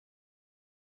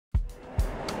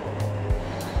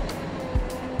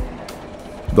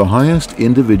The highest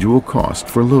individual cost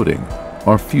for loading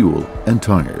are fuel and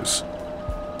tires.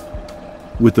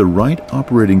 With the right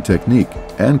operating technique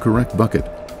and correct bucket,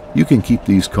 you can keep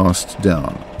these costs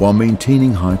down while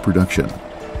maintaining high production.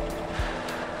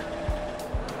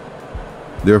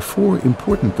 There are 4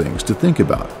 important things to think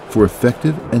about for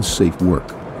effective and safe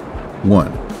work.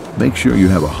 1. Make sure you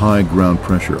have a high ground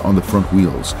pressure on the front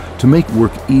wheels to make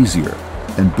work easier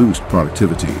and boost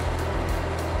productivity.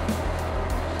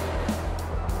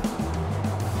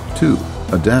 2.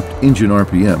 Adapt engine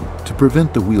RPM to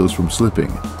prevent the wheels from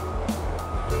slipping.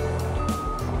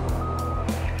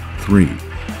 3.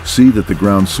 See that the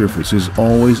ground surface is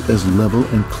always as level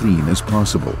and clean as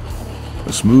possible.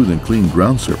 A smooth and clean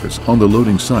ground surface on the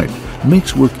loading site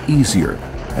makes work easier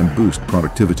and boosts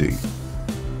productivity.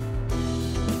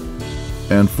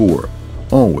 And 4.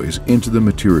 Always into the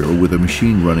material with a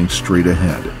machine running straight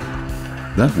ahead.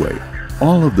 That way,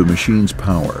 all of the machine's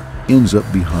power ends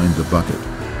up behind the bucket.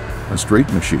 A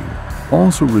straight machine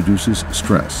also reduces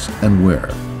stress and wear.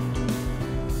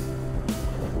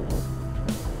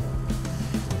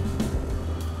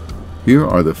 Here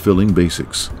are the filling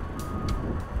basics.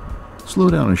 Slow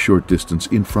down a short distance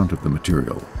in front of the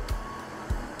material.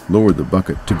 Lower the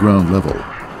bucket to ground level.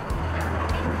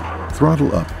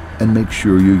 Throttle up and make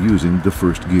sure you're using the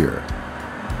first gear.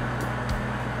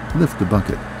 Lift the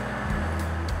bucket.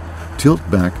 Tilt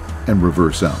back and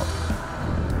reverse out.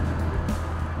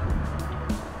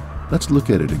 Let's look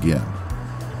at it again.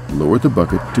 Lower the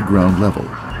bucket to ground level.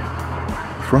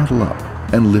 Throttle up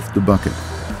and lift the bucket.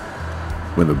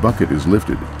 When the bucket is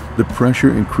lifted, the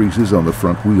pressure increases on the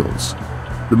front wheels.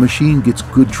 The machine gets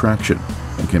good traction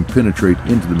and can penetrate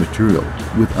into the material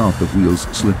without the wheels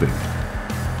slipping.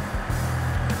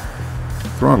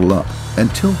 Throttle up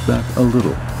and tilt back a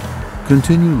little.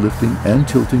 Continue lifting and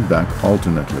tilting back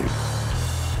alternately.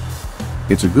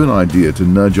 It's a good idea to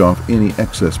nudge off any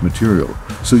excess material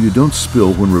so you don't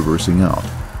spill when reversing out.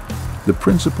 The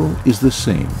principle is the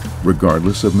same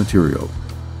regardless of material.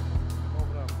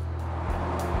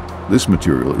 This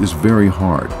material is very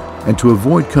hard, and to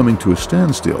avoid coming to a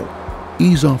standstill,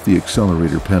 ease off the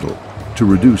accelerator pedal to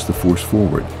reduce the force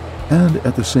forward, and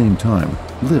at the same time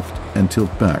lift and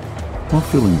tilt back while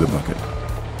filling the bucket.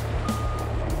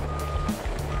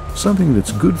 Something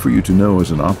that's good for you to know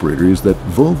as an operator is that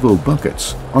Volvo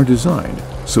buckets are designed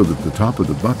so that the top of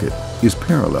the bucket is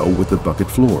parallel with the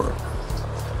bucket floor.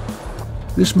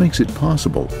 This makes it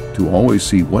possible to always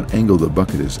see what angle the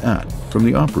bucket is at from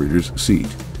the operator's seat.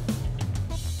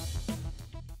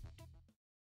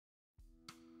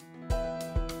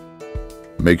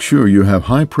 Make sure you have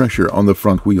high pressure on the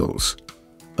front wheels.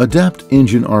 Adapt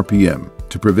engine RPM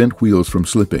to prevent wheels from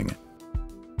slipping.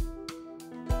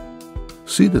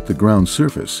 See that the ground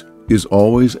surface is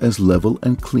always as level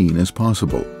and clean as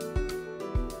possible.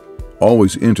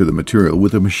 Always enter the material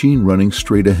with the machine running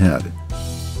straight ahead.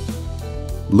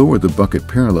 Lower the bucket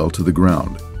parallel to the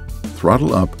ground.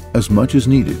 Throttle up as much as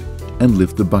needed and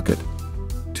lift the bucket.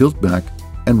 Tilt back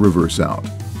and reverse out.